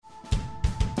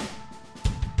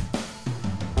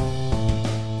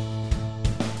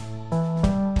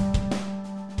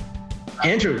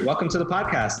Andrew, welcome to the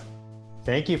podcast.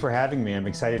 Thank you for having me. I'm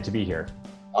excited to be here.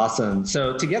 Awesome.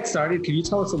 So to get started, can you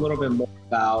tell us a little bit more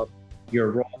about your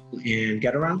role in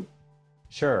Getaround?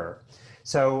 Sure.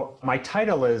 So my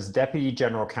title is Deputy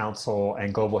General Counsel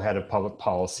and Global Head of Public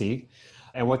Policy.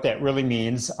 And what that really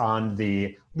means on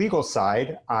the legal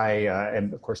side, I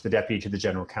am, of course, the Deputy to the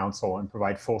General Counsel and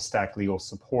provide full stack legal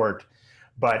support.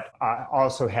 But I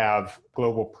also have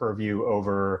global purview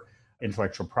over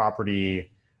intellectual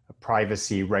property,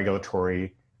 privacy,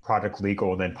 regulatory, product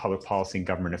legal, and then public policy and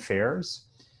government affairs.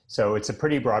 So it's a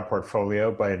pretty broad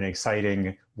portfolio, but an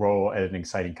exciting role at an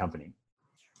exciting company.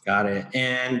 Got it.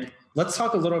 And let's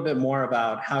talk a little bit more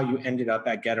about how you ended up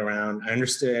at Getaround. I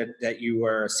understood that you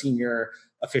were a senior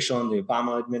official in the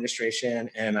Obama administration,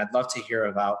 and I'd love to hear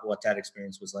about what that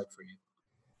experience was like for you.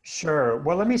 Sure.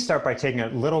 Well, let me start by taking a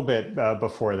little bit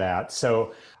before that.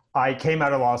 So I came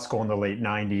out of law school in the late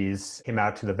 90s, came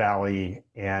out to the Valley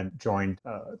and joined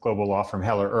a global law firm,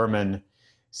 Heller Ehrman,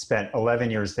 spent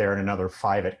 11 years there and another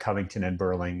 5 at Covington and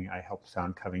Burling. I helped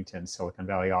found Covington's Silicon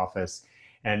Valley office.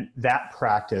 And that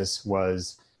practice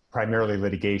was primarily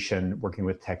litigation, working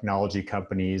with technology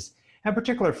companies, and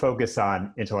particular focus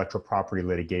on intellectual property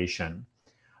litigation.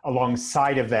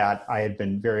 Alongside of that, I had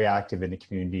been very active in the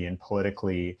community and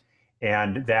politically,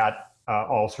 and that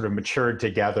all sort of matured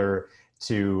together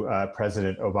to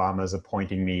President Obama's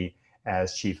appointing me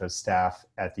as Chief of Staff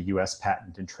at the U.S.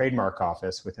 Patent and Trademark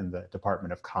Office within the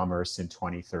Department of Commerce in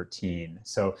 2013.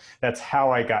 So that's how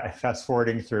I got, fast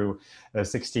forwarding through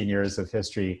 16 years of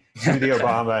history to the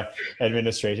Obama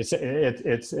administration.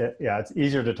 It's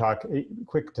easier to talk,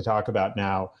 quick to talk about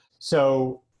now.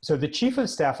 So the Chief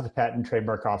of Staff of the Patent and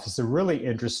Trademark Office is a really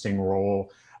interesting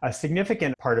role. A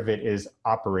significant part of it is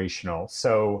operational.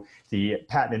 So the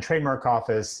Patent and Trademark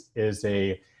Office is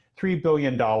a $3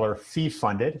 billion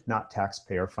fee-funded, not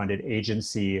taxpayer-funded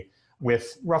agency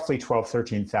with roughly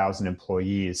 13,000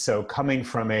 employees. So coming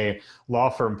from a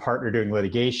law firm partner doing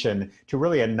litigation to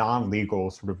really a non-legal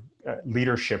sort of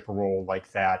leadership role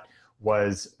like that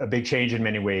was a big change in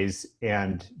many ways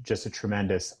and just a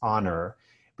tremendous honor.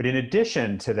 But in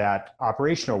addition to that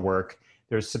operational work,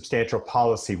 there's substantial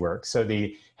policy work. So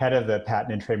the head of the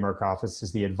Patent and Trademark Office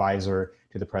is the advisor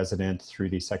to the president through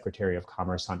the Secretary of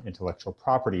Commerce on intellectual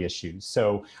property issues.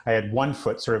 So I had one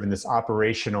foot sort of in this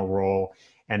operational role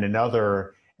and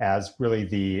another as really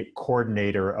the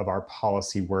coordinator of our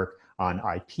policy work on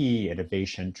IP,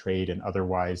 innovation, trade, and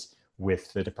otherwise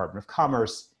with the Department of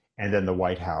Commerce and then the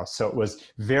White House. So it was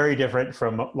very different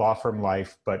from law firm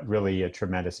life, but really a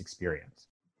tremendous experience.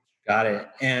 Got it.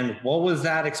 And what was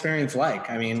that experience like?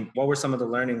 I mean, what were some of the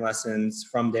learning lessons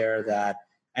from there that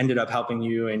ended up helping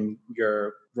you in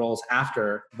your roles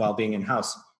after while being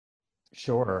in-house?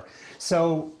 Sure.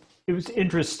 So it was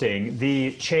interesting.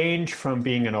 The change from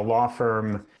being in a law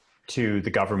firm to the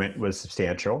government was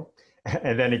substantial.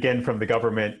 And then again, from the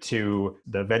government to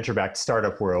the venture-backed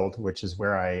startup world, which is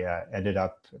where I ended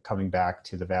up coming back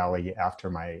to the Valley after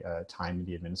my time in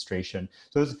the administration.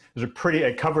 So it was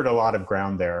it covered a lot of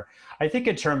ground there. I think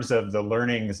in terms of the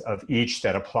learnings of each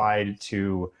that applied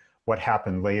to what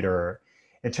happened later,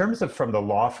 in terms of from the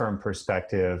law firm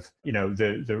perspective,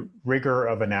 the rigor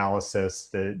of analysis,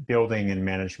 the building and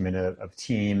management of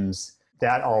teams,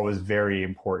 that all was very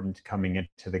important coming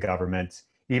into the government.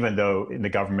 Even though in the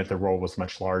government, the role was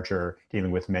much larger,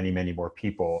 dealing with many, many more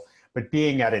people. But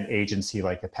being at an agency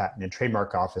like the Patent and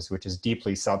Trademark Office, which is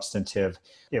deeply substantive,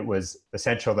 it was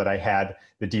essential that I had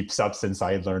the deep substance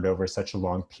I had learned over such a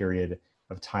long period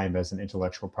of time as an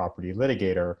intellectual property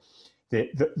litigator.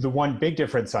 The one big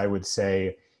difference I would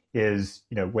say is,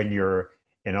 when you're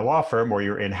in a law firm or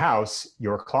you're in-house,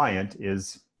 your client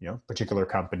is, particular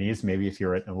companies. Maybe if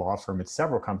you're at a law firm, it's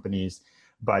several companies.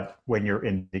 But when you're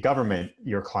in the government,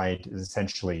 your client is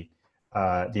essentially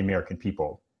the American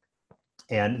people.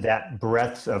 And that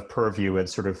breadth of purview and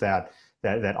sort of that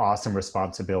awesome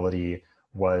responsibility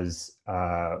was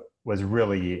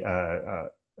really a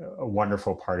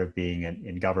wonderful part of being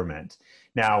in government.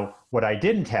 Now, what I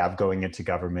didn't have going into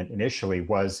government initially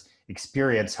was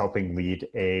experience helping lead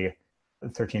a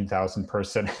 13,000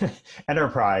 person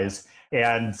enterprise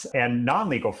and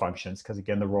non-legal functions, because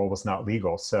again, the role was not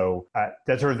legal. So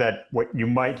that's sort of what you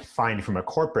might find from a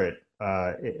corporate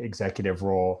executive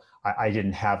role. I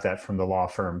didn't have that from the law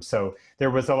firm. So there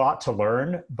was a lot to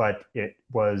learn, but it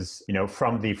was,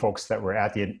 from the folks that were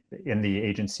in the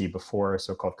agency before,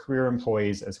 so-called career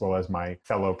employees, as well as my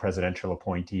fellow presidential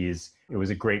appointees. It was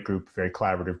a great group, very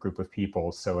collaborative group of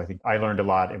people. So I think I learned a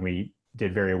lot, and we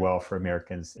did very well for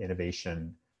Americans'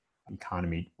 innovation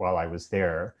economy while I was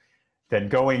there. Then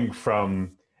going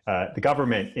from the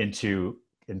government into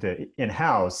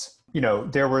in-house,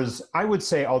 There was, I would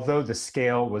say, although the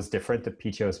scale was different, the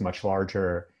PTO is much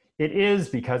larger. It is,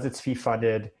 because it's fee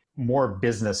funded, more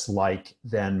business-like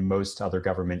than most other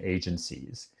government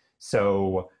agencies.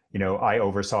 So, I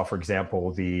oversaw, for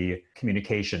example, the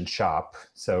communication shop,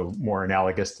 so more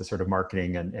analogous to sort of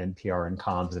marketing and PR and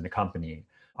comms in a company.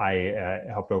 I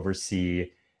helped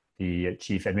oversee the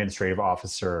chief administrative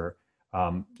officer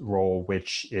role,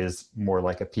 which is more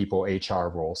like a people HR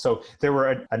role. So there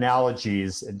were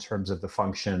analogies in terms of the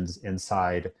functions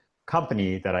inside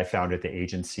company that I found at the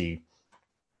agency.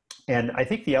 And I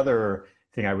think the other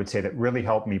thing I would say that really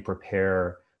helped me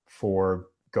prepare for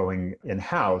going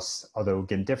in-house, although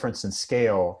again, difference in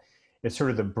scale, is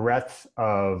sort of the breadth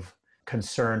of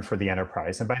concern for the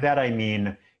enterprise. And by that, I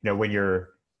mean, when you're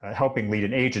helping lead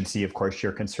an agency, of course,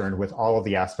 you're concerned with all of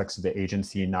the aspects of the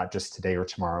agency, not just today or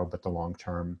tomorrow, but the long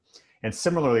term. And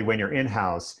similarly, when you're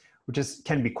in-house, which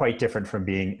can be quite different from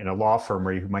being in a law firm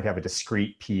where you might have a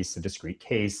discrete piece, a discrete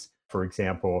case, for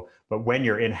example. But when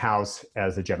you're in-house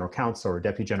as a general counsel or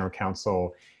deputy general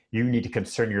counsel, you need to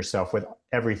concern yourself with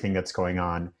everything that's going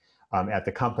on at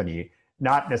the company,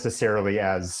 not necessarily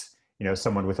as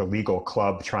someone with a legal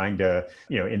club trying to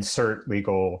insert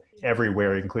legal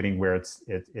everywhere, including where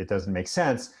it doesn't make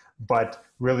sense. But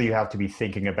really, you have to be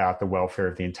thinking about the welfare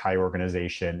of the entire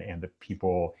organization and the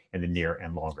people in the near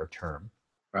and longer term.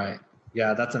 Right.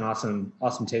 Yeah, that's an awesome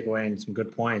takeaway and some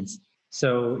good points.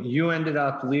 So you ended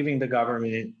up leaving the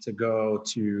government to go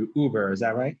to Uber, is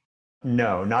that right?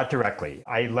 No, not directly.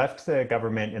 I left the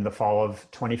government in the fall of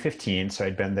 2015, so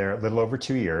I'd been there a little over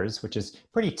 2 years, which is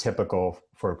pretty typical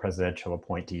for a presidential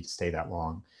appointee to stay that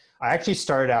long. I actually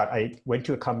started out, I went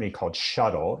to a company called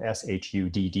Shuttle,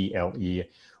 Shuddle,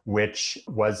 which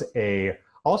was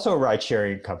also a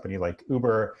ride-sharing company like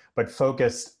Uber, but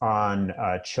focused on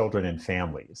children and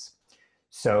families.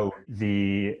 So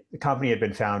the company had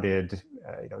been founded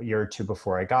a year or two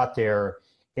before I got there,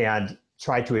 and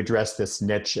tried to address this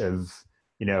niche of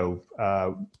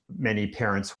many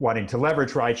parents wanting to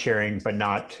leverage ride sharing, but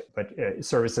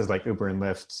services like Uber and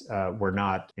Lyft were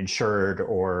not insured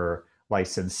or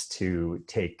licensed to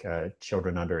take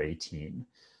children under 18.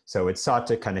 So it sought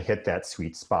to kind of hit that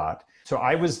sweet spot. So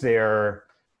I was there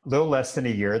a little less than a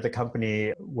year. The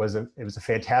company was a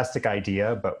fantastic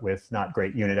idea, but with not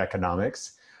great unit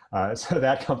economics. So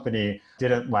that company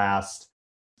didn't last.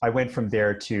 I went from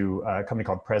there to a company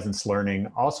called Presence Learning,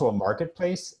 also a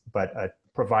marketplace, but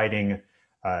providing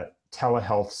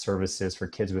telehealth services for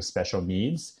kids with special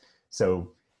needs.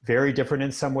 So very different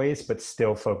in some ways, but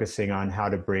still focusing on how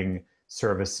to bring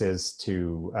services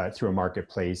to through a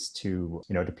marketplace to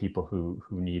to people who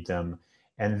need them.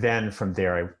 And then from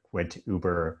there, I went to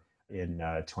Uber in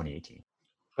 2018.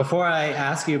 Before I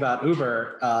ask you about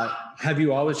Uber, have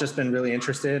you always just been really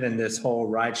interested in this whole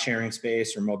ride sharing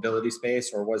space or mobility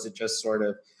space, or was it just sort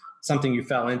of something you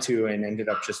fell into and ended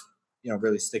up just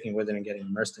really sticking with it and getting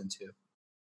immersed into?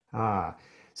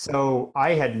 So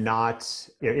I had not,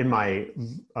 in my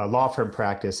law firm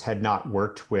practice, had not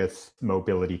worked with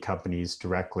mobility companies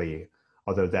directly,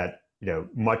 although that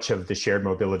much of the shared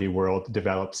mobility world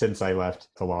developed since I left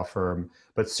the law firm.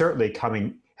 But certainly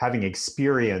having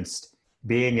experienced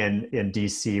being in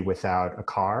DC without a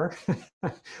car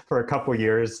for a couple of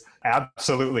years,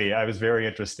 absolutely, I was very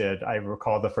interested. I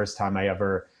recall the first time I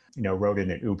ever, rode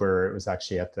in an Uber. It was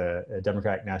actually at the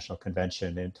Democratic National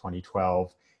Convention in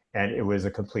 2012, and it was a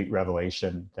complete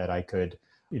revelation that I could,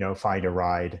 find a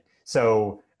ride.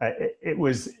 So it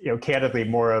was, candidly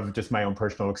more of just my own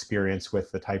personal experience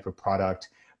with the type of product.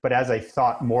 But as I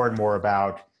thought more and more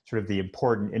about sort of the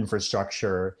important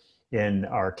infrastructure in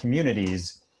our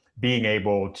communities, being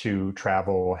able to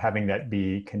travel, having that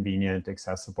be convenient,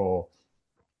 accessible,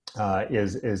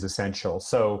 is essential.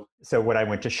 So when I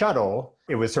went to Shuttle,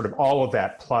 it was sort of all of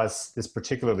that plus this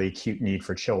particularly acute need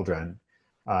for children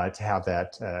to have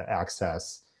that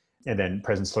access. And then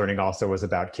Presence Learning also was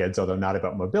about kids, although not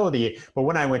about mobility. But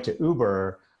when I went to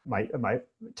Uber, my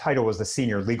title was the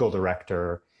senior legal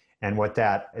director. And what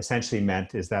that essentially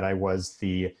meant is that I was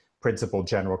the principal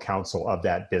general counsel of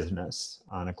that business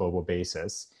on a global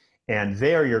basis. And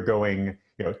there you're going,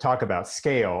 talk about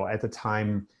scale. At the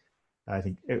time, I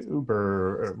think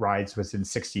Uber rides was in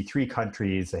 63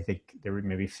 countries. I think there were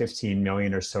maybe 15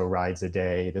 million or so rides a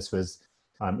day. This was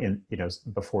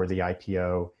before the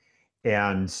IPO.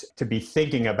 And to be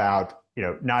thinking about,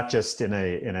 not just in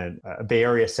a Bay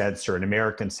Area sense or an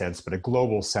American sense, but a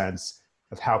global sense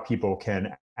of how people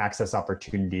can access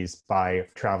opportunities by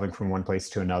traveling from one place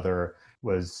to another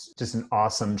was just an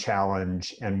awesome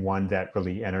challenge, and one that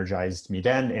really energized me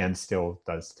then and still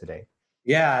does today.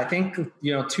 Yeah, I think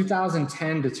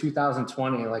 2010 to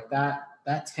 2020, like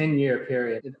that 10-year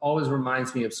period, it always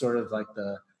reminds me of sort of like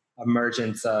the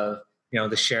emergence of,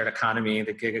 the shared economy,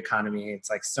 the gig economy. It's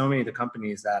like so many of the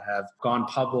companies that have gone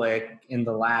public in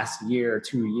the last year,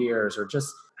 2 years, or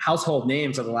just household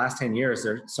names of the last 10 years.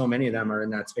 There's so many of them are in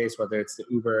that space, whether it's the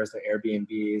Ubers, the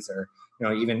Airbnbs, or,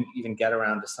 even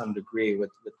Getaround to some degree with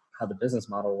how the business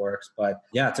model works. But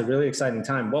yeah, it's a really exciting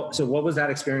time. So what was that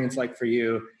experience like for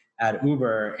you at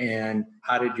Uber, and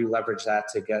how did you leverage that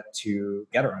to get to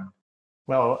Getaround?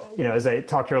 Well, as I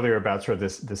talked earlier about sort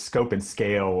of the scope and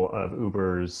scale of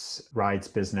Uber's rides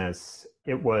business,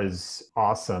 it was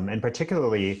awesome. And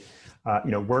particularly,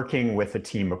 working with a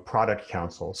team of product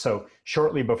counsel. So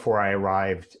shortly before I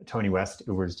arrived, Tony West,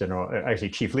 Uber's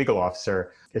chief legal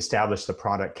officer, established the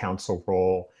product counsel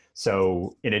role.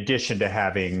 So in addition to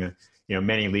having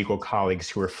many legal colleagues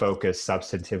who are focused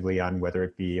substantively on whether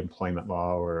it be employment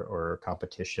law or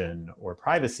competition or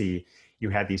privacy, you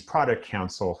had these product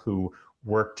counsel who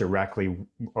work directly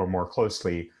or more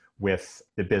closely with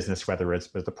the business, whether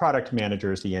it's with the product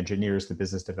managers, the engineers, the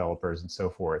business developers, and so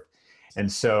forth.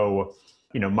 And so,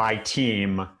 my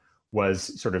team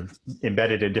was sort of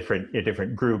embedded in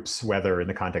different groups, whether in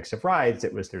the context of rides,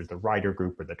 there's the rider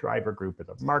group or the driver group or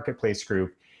the marketplace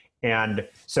group. And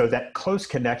so that close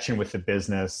connection with the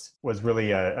business was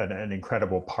really an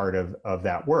incredible part of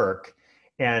that work.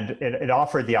 And it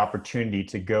offered the opportunity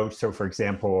to go. So for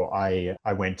example, I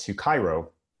went to Cairo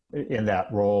in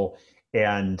that role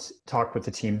and talked with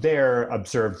the team there,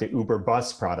 observed the Uber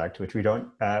bus product, which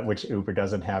which Uber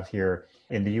doesn't have here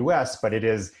in the US, but it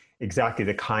is exactly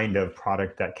the kind of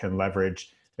product that can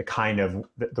leverage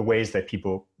the ways that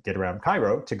people get around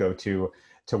Cairo to go to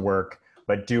work,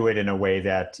 but do it in a way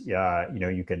that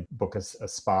you can book a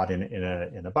spot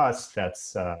in a bus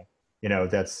that's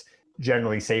that's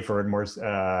generally safer and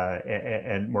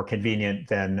more convenient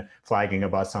than flagging a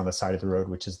bus on the side of the road,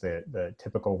 which is the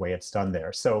typical way it's done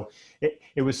there. So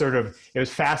it was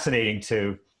fascinating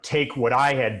to take what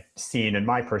I had seen in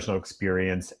my personal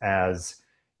experience as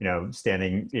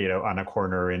standing on a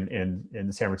corner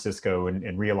in San Francisco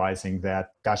and realizing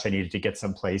that, gosh, I needed to get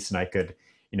someplace and I could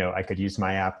use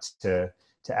my app to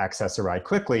access a ride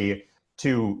quickly,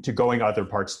 to going other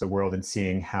parts of the world and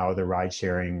seeing how the ride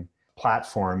sharing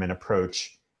platform and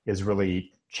approach is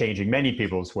really changing many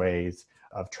people's ways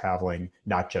of traveling,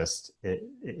 not just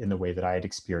in the way that I had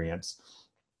experienced.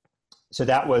 So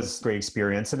that was a great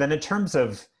experience. And then in terms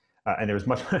of, and there was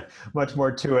much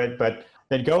more to it, but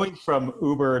then going from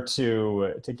Uber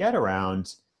to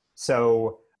Getaround,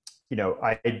 so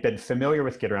I had been familiar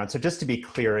with Getaround. So just to be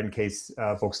clear, in case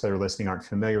folks that are listening aren't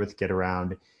familiar with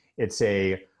Getaround, it's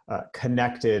a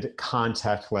connected,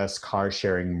 contactless car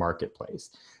sharing marketplace.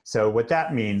 So what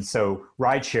that means, so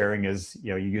ride sharing is,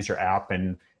 you use your app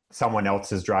and someone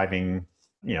else is driving,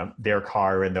 their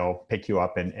car and they'll pick you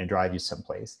up and drive you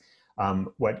someplace.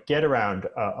 What Getaround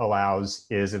allows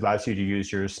you to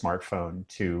use your smartphone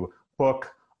to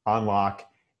book, unlock,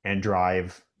 and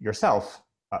drive yourself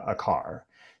a car.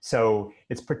 So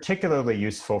it's particularly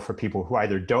useful for people who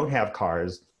either don't have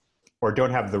cars or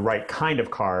don't have the right kind of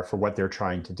car for what they're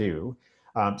trying to do.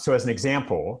 So as an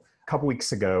example, a couple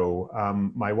weeks ago,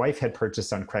 my wife had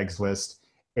purchased on Craigslist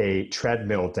a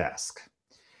treadmill desk.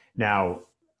 Now,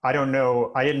 I didn't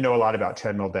know a lot about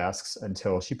treadmill desks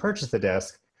until she purchased the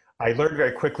desk. I learned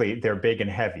very quickly they're big and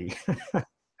heavy,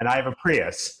 and I have a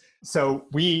Prius. So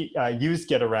we used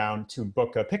Getaround to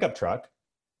book a pickup truck.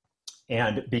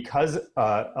 And because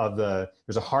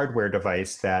there's a hardware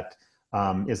device that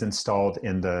is installed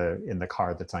in the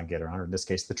car that's on Getaround, or in this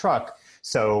case, the truck.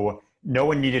 So no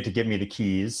one needed to give me the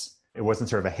keys. It wasn't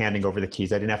sort of a handing over the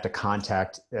keys. I didn't have to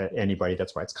contact anybody.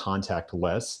 That's why it's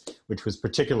contactless, which was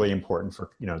particularly important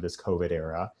for this COVID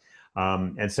era.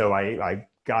 And so I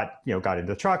got into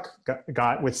the truck,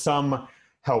 got with some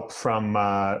help from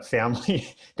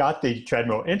family, got the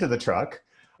treadmill into the truck,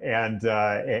 and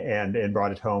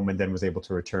brought it home, and then was able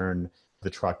to return the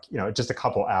truck, just a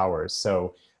couple hours.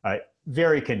 So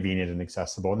very convenient and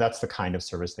accessible, and that's the kind of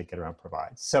service that Getaround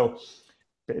provides. So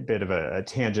a bit of a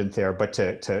tangent there, but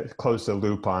to close the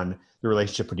loop on the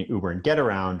relationship between Uber and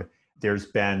Getaround, there's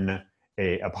been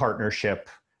a partnership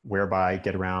whereby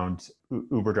Getaround,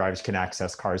 Uber drivers can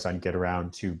access cars on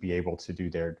Getaround to be able to do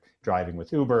their driving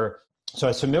with Uber. So I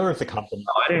was familiar with the company.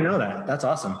 Oh, I didn't know that. That's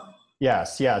awesome.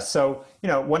 Yes. So,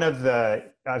 one of the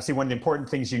important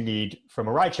things you need from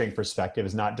a ride-sharing perspective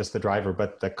is not just the driver,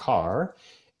 but the car.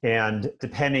 And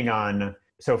depending on,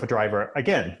 so if a driver,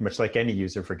 again, much like any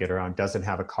user for Getaround, doesn't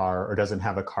have a car or doesn't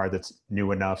have a car that's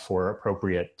new enough or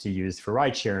appropriate to use for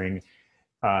ride-sharing,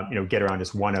 Getaround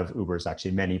is one of Uber's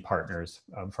actually many partners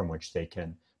from which they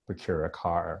can procure a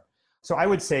car. So I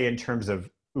would say in terms of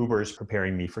Uber's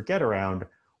preparing me for Getaround,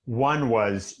 one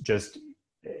was just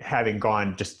having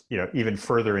gone just, even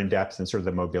further in depth in sort of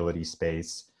the mobility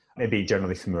space and being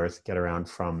generally familiar with Getaround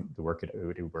from the work at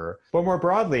Uber. But more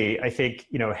broadly, I think,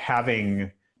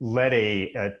 having led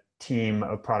a team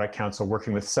of product counsel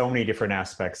working with so many different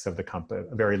aspects of the company,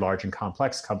 a very large and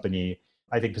complex company,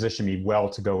 I think positioned me well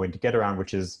to go into Getaround,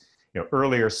 which is,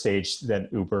 earlier stage than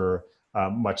Uber,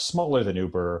 much smaller than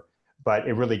Uber, but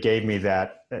it really gave me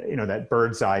that, that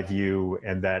bird's eye view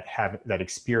and that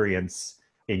experience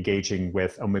engaging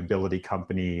with a mobility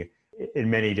company in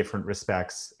many different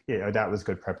respects. That was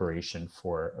good preparation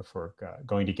for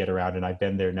going to Getaround, and I've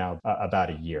been there now about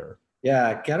a year.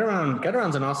 Yeah,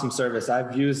 Getaround's an awesome service.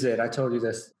 I've used it. I told you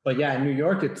this, but yeah, in New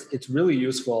York, it's really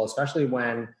useful, especially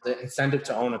when the incentive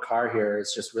to own a car here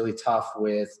is just really tough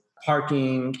with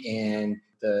parking and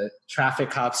the traffic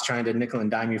cops trying to nickel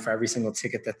and dime you for every single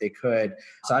ticket that they could.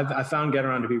 So I found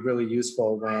Getaround to be really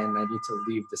useful when I need to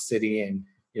leave the city and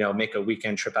make a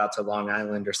weekend trip out to Long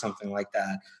Island or something like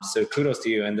that. So kudos to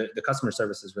you, and the customer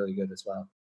service is really good as well.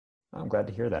 I'm glad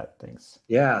to hear that. Thanks.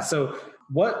 Yeah. So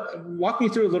walk me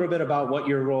through a little bit about what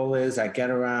your role is at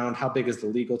Getaround. How big is the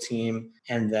legal team?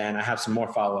 And then I have some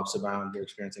more follow-ups around your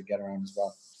experience at Getaround as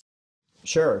well.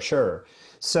 Sure.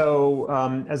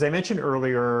 So as I mentioned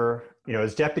earlier,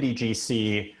 as deputy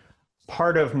GC,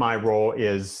 part of my role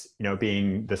is,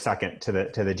 being the second to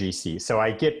the GC. So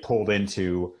I get pulled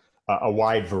into a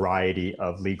wide variety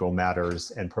of legal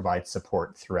matters and provide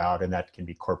support throughout, and that can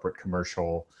be corporate,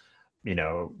 commercial,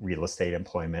 real estate,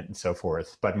 employment, and so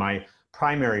forth. But my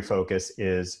primary focus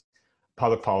is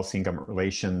public policy and government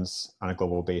relations on a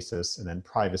global basis, and then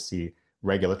privacy,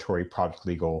 regulatory, product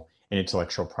legal, and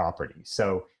intellectual property.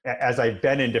 So as I've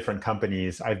been in different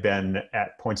companies, I've been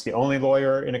at points the only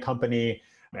lawyer in a company,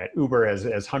 at Uber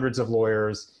as hundreds of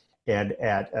lawyers, and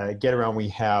at Getaround we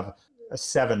have a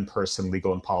 7-person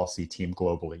legal and policy team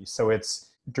globally. So it's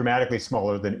dramatically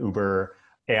smaller than Uber,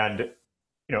 and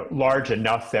large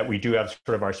enough that we do have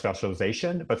sort of our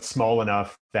specialization, but small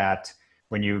enough that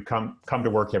when you come to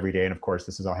work every day, and of course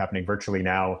this is all happening virtually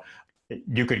now,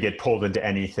 you could get pulled into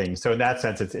anything. So in that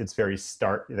sense, it's very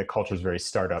the culture is very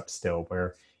startup still,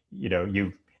 where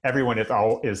everyone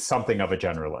is something of a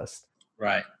generalist.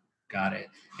 Right. Got it.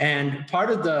 And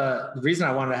part of the reason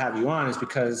I wanted to have you on is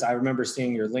because I remember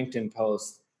seeing your LinkedIn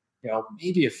post,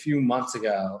 maybe a few months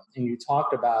ago, and you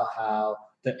talked about how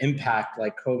the impact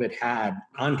like COVID had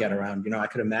on Getaround. I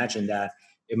could imagine that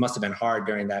it must have been hard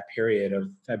during that period of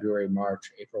February,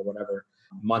 March, April, whatever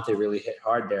month it really hit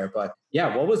hard there. But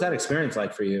yeah, what was that experience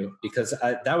like for you? Because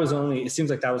it seems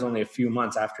like that was only a few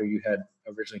months after you had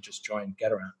originally just joined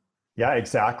Getaround. Yeah,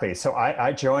 exactly. So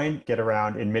I joined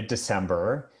Getaround in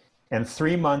mid-December, and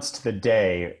 3 months to the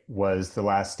day was the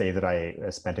last day that I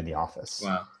spent in the office.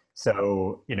 Wow.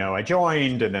 So, I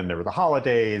joined, and then there were the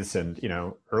holidays and,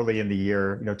 early in the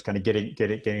year, kind of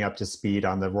getting up to speed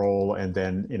on the role. And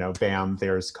then, bam,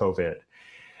 there's COVID.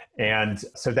 And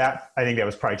so I think that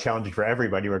was probably challenging for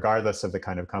everybody, regardless of the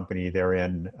kind of company they're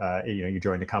in. You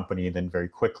join the company, and then very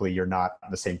quickly you're not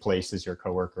in the same place as your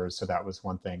coworkers. So that was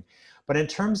one thing. But in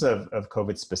terms of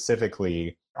COVID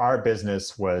specifically, our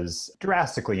business was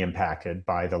drastically impacted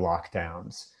by the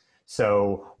lockdowns.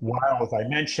 So while, as I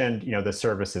mentioned, the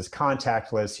service is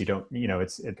contactless, you don't,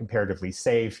 it's comparatively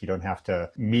safe, you don't have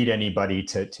to meet anybody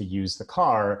to use the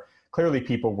car. Clearly,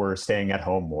 people were staying at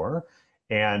home more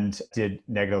and did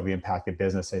negatively impact the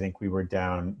business. I think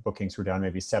bookings were down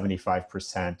maybe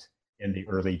 75% in the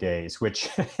early days, which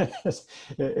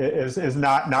is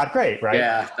not great, right?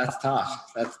 Yeah, that's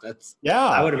tough. That's yeah.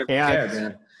 I would have been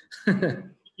scared,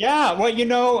 man. Yeah,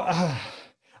 well,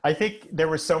 I think there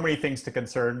were so many things to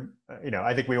concern.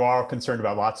 I think we were all concerned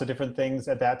about lots of different things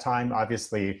at that time.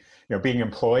 Obviously, being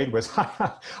employed was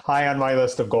high on my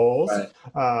list of goals.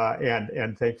 Right.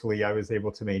 And thankfully I was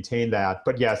able to maintain that.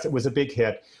 But yes, it was a big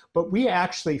hit. But we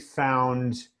actually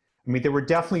found, there were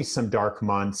definitely some dark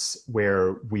months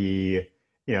where the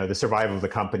survival of the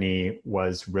company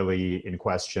was really in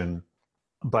question.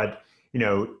 But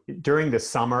during the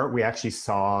summer, we actually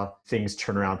saw things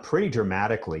turn around pretty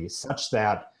dramatically, such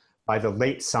that by the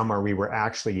late summer, we were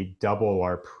actually double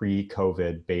our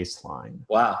pre-COVID baseline.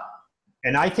 Wow.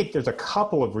 And I think there's a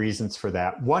couple of reasons for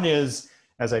that. One is,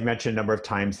 as I mentioned a number of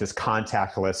times, this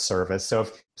contactless service. So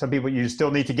if some people, you still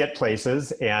need to get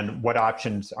places, and what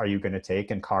options are you going to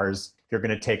take? And cars, if you're going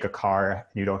to take a car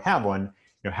and you don't have one,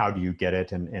 how do you get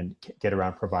it? And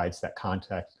Getaround provides that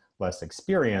contactless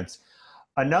experience.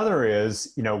 Another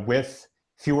is, with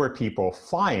fewer people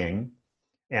flying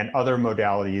and other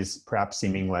modalities perhaps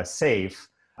seeming less safe,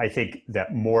 I think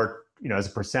that more as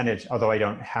a percentage, although I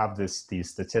don't have these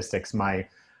statistics, my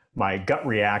gut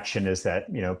reaction is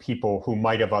that, people who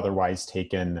might have otherwise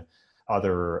taken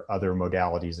other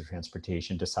modalities of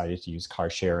transportation decided to use car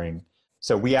sharing.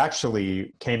 So we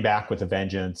actually came back with a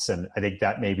vengeance. And I think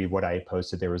that may be what I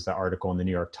posted. There was the article in the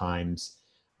New York Times,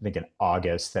 I think in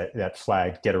August, that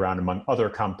flagged Getaround among other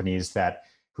companies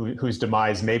whose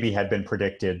demise maybe had been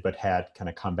predicted, but had kind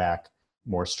of come back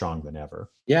more strong than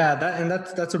ever. Yeah,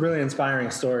 that's a really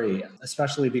inspiring story,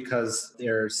 especially because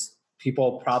there's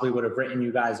people probably would have written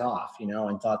you guys off,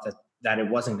 and thought that it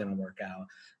wasn't going to work out.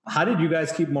 How did you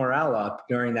guys keep morale up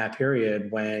during that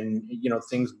period when,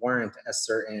 things weren't as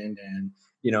certain and,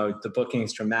 the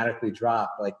bookings dramatically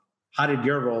dropped? Like, how did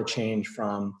your role change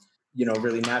from,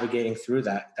 really navigating through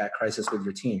that crisis with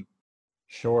your team?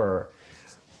 Sure.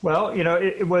 Well,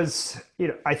 it was,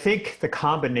 I think the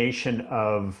combination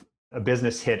of a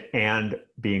business hit and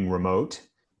being remote,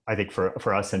 I think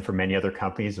for us and for many other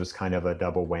companies was kind of a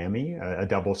double whammy, a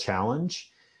double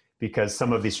challenge, because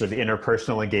some of these sort of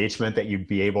interpersonal engagement that you'd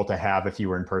be able to have if you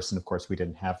were in person, of course, we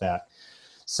didn't have that.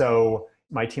 So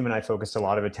my team and I focused a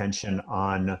lot of attention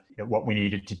on what we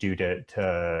needed to do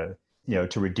to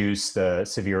reduce the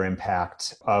severe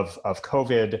impact of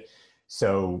COVID.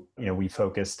 So, we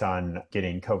focused on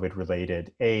getting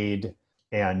COVID-related aid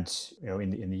and,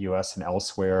 in the US and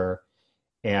elsewhere.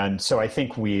 And so I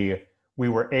think we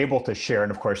were able to share,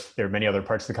 and of course, there are many other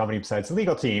parts of the company besides the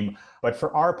legal team, but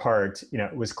for our part,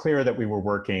 it was clear that we were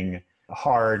working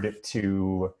hard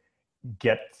to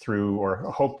get through or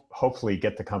hopefully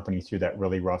get the company through that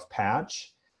really rough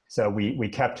patch. So we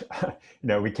kept,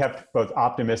 we kept both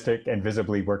optimistic and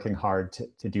visibly working hard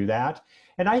to do that.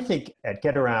 And I think at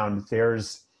Getaround,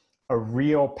 there's a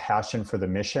real passion for the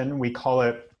mission. We call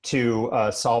it to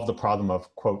solve the problem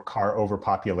of, quote, car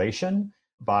overpopulation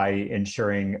by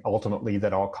ensuring ultimately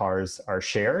that all cars are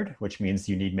shared, which means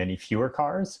you need many fewer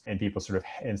cars. And people sort of,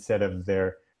 instead of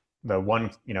the one,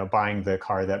 buying the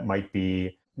car that might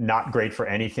be not great for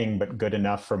anything, but good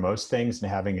enough for most things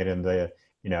and having it in the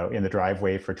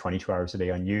driveway for 22 hours a day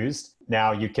unused.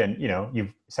 Now you can,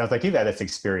 sounds like you've had this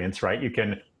experience, right? You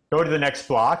can go to the next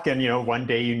block and, one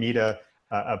day you need a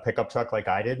pickup truck like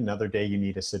I did, another day you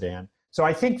need a sedan. So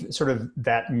I think sort of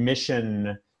that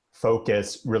mission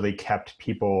focus really kept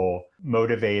people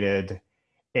motivated.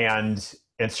 And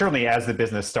certainly as the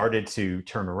business started to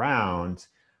turn around,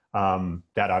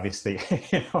 that obviously,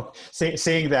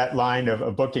 seeing that line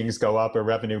of bookings go up or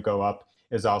revenue go up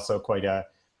is also quite a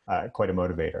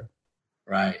motivator.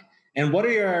 Right. And what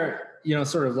are your,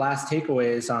 sort of last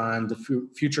takeaways on the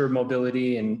future of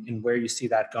mobility and where you see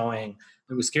that going?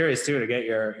 I was curious too to get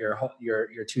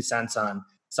your 2 cents on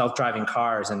self-driving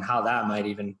cars and how that might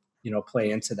even, play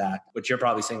into that, which you're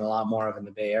probably seeing a lot more of in the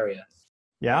Bay Area.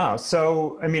 Yeah.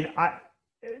 So, I mean,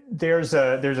 there's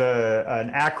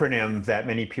an acronym that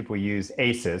many people use,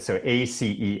 ACES, so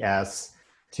ACES,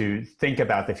 to think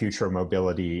about the future of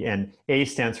mobility. And A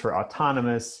stands for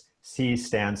autonomous, C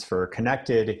stands for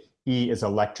connected, E is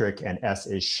electric, and S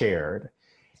is shared.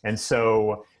 And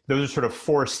so those are sort of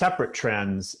 4 separate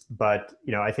trends, but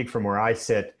I think from where I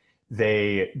sit,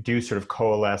 they do sort of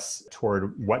coalesce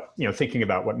toward what, thinking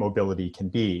about what mobility can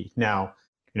be. Now,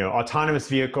 autonomous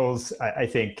vehicles, I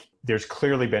think there's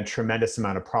clearly been tremendous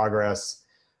amount of progress.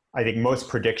 I think most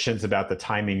predictions about the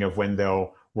timing of when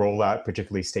they'll roll out,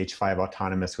 particularly stage 5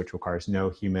 autonomous, which requires no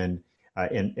human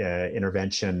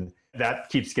intervention, that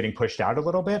keeps getting pushed out a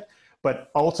little bit.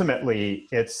 But ultimately,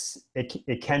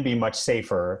 it can be much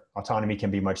safer. Autonomy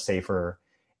can be much safer.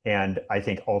 And I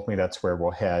think ultimately that's where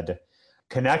we'll head.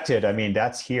 Connected, I mean,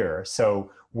 that's here.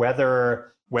 So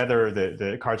whether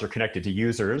the cars are connected to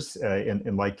users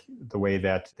in like the way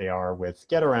that they are with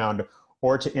Getaround,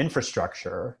 or to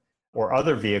infrastructure or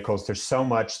other vehicles, there's so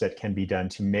much that can be done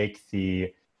to make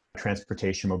the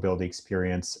transportation mobility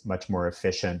experience much more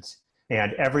efficient.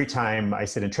 And every time I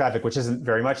sit in traffic, which isn't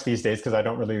very much these days because I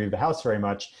don't really leave the house very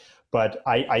much, but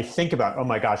I think about, oh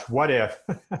my gosh, what if,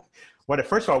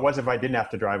 first of all, what if I didn't have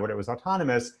to drive, what if it was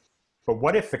autonomous? But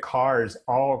what if the cars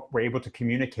all were able to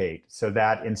communicate so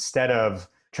that instead of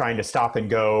trying to stop and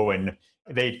go, and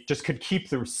they just could keep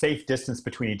the safe distance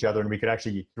between each other, and we could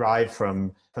actually drive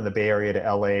from the Bay Area to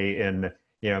LA in,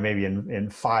 maybe in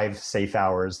 5 safe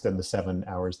hours than the 7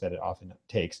 hours that it often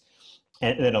takes.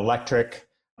 And then electric,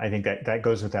 I think that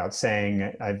goes without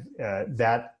saying.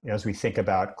 As we think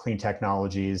about clean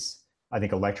technologies, I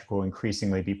think electric will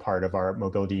increasingly be part of our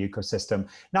mobility ecosystem,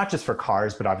 not just for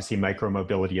cars, but obviously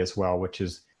micro-mobility as well, which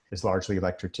is largely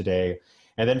electric today.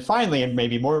 And then finally, and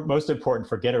maybe most important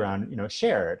for Getaround,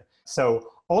 shared. So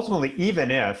ultimately,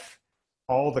 even if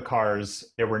all the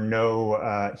cars, there were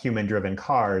no human-driven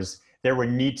cars, there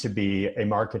would need to be a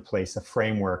marketplace, a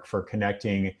framework for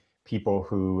connecting people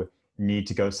who need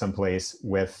to go someplace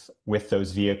with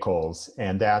those vehicles.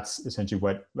 And that's essentially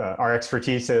what our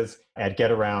expertise is at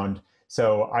Getaround.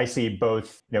 So I see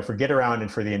both, for Getaround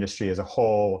and for the industry as a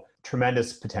whole,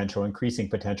 tremendous potential, increasing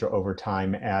potential over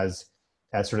time as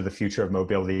sort of the future of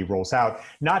mobility rolls out,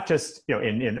 not just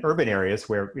in urban areas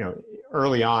where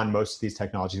early on most of these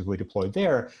technologies will be deployed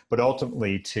there, but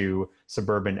ultimately to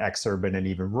suburban, exurban, and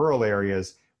even rural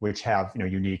areas which have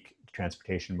unique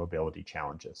transportation mobility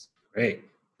challenges. Great.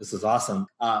 This is awesome.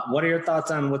 What are your thoughts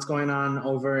on what's going on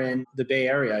over in the Bay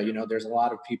Area? There's a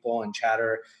lot of people and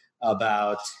chatter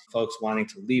about folks wanting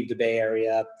to leave the Bay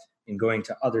Area and going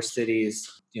to other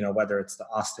cities, whether it's the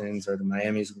Austins or the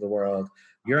Miamis of the world.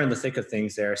 You're in the thick of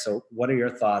things there. So what are your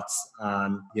thoughts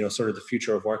on, sort of the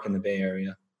future of work in the Bay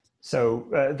Area? So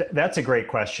that's a great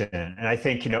question. And I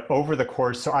think, over the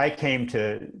course, so I came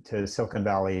to Silicon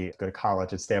Valley, go to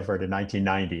college at Stanford in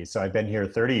 1990. So I've been here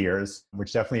 30 years,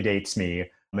 which definitely dates me,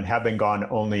 and have been gone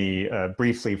only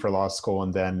briefly for law school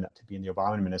and then to be in the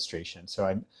Obama administration. So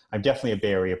I'm definitely a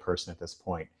Bay Area person at this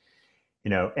point.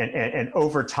 And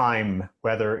over time,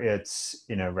 whether it's,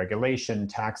 regulation,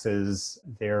 taxes,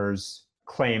 there's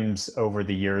claims over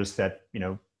the years that,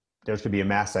 there's going to be a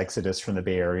mass exodus from the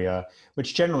Bay Area,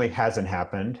 which generally hasn't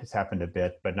happened. It's happened a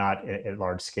bit, but not at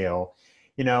large scale.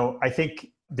 I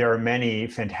think there are many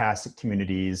fantastic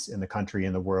communities in the country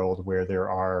and the world where there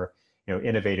are,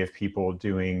 innovative people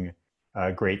doing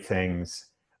great things.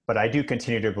 But I do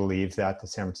continue to believe that the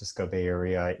San Francisco Bay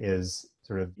Area is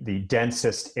sort of the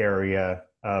densest area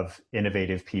of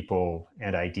innovative people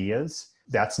and ideas.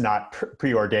 That's not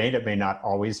preordained. It may not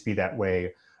always be that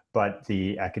way, but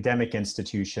the academic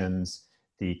institutions,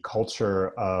 the culture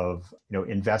of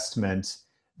investment,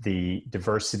 the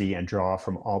diversity and draw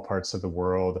from all parts of the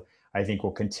world, I think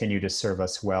will continue to serve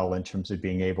us well in terms of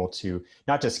being able to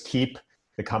not just keep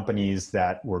the companies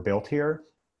that were built here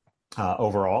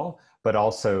overall, but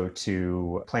also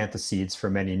to plant the seeds for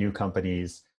many new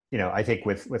companies. I think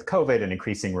with COVID and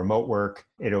increasing remote work,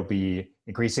 it'll be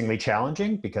increasingly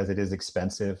challenging because it is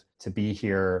expensive to be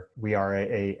here. We are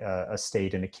a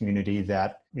state and a community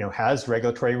that has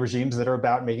regulatory regimes that are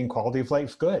about making quality of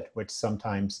life good, which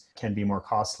sometimes can be more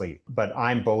costly. But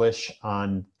I'm bullish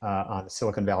on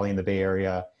Silicon Valley and the Bay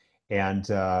Area.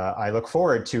 And I look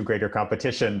forward to greater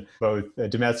competition, both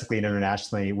domestically and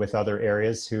internationally, with other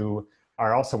areas who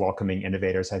are also welcoming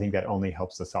innovators. I think that only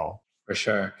helps us all. For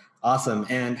sure. Awesome.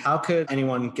 And how could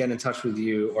anyone get in touch with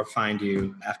you or find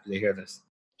you after they hear this?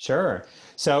 Sure.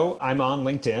 So I'm on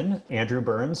LinkedIn, Andrew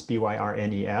Byrnes,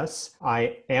 Byrnes.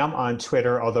 I am on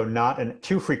Twitter, although not a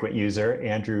too frequent user,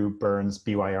 Andrew Byrnes,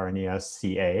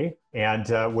 Byrnesca,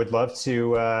 and would love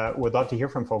to hear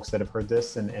from folks that have heard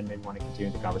this and maybe want to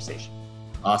continue the conversation.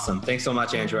 Awesome. Thanks so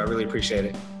much, Andrew. I really appreciate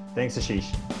it. Thanks,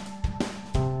 Ashish.